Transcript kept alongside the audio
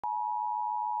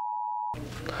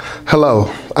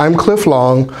Hello, I'm Cliff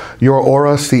Long, your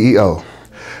Aura CEO.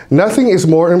 Nothing is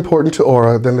more important to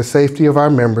Aura than the safety of our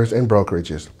members and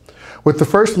brokerages. With the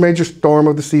first major storm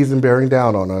of the season bearing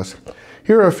down on us,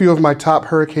 here are a few of my top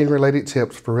hurricane-related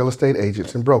tips for real estate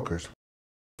agents and brokers.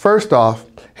 First off,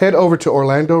 head over to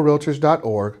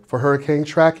orlandorealtors.org for hurricane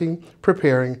tracking,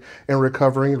 preparing, and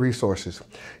recovering resources.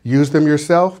 Use them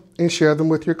yourself and share them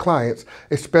with your clients,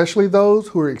 especially those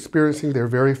who are experiencing their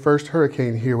very first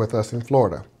hurricane here with us in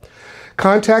Florida.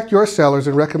 Contact your sellers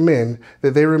and recommend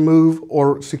that they remove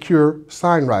or secure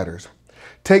sign writers.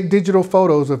 Take digital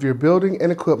photos of your building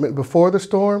and equipment before the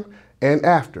storm and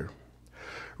after.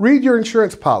 Read your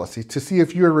insurance policy to see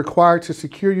if you are required to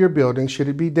secure your building should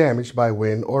it be damaged by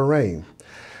wind or rain.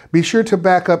 Be sure to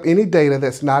back up any data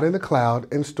that's not in the cloud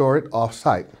and store it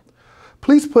off-site.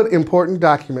 Please put important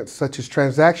documents such as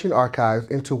transaction archives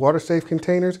into water-safe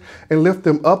containers and lift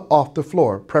them up off the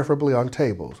floor, preferably on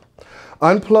tables.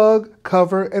 Unplug,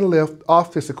 cover, and lift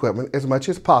office equipment as much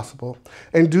as possible,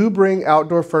 and do bring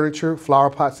outdoor furniture,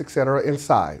 flower pots, etc.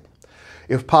 inside.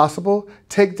 If possible,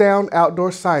 take down outdoor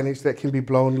signage that can be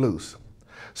blown loose.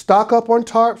 Stock up on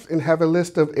tarps and have a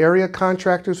list of area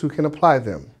contractors who can apply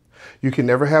them. You can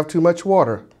never have too much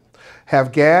water.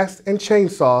 Have gas and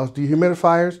chainsaws,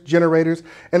 dehumidifiers, generators,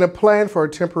 and a plan for a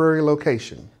temporary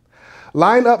location.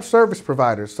 Line up service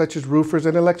providers such as roofers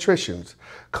and electricians.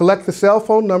 Collect the cell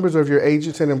phone numbers of your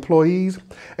agents and employees,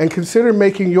 and consider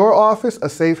making your office a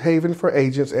safe haven for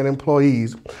agents and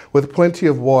employees with plenty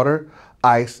of water,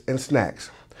 ice, and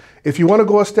snacks. If you want to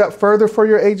go a step further for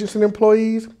your agents and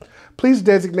employees, please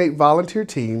designate volunteer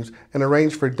teams and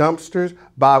arrange for dumpsters,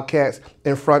 bobcats,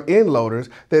 and front-end loaders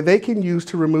that they can use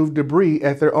to remove debris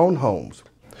at their own homes.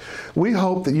 We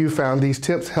hope that you found these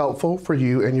tips helpful for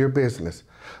you and your business.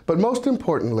 But most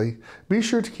importantly, be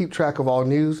sure to keep track of all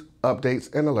news,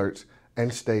 updates, and alerts,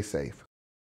 and stay safe.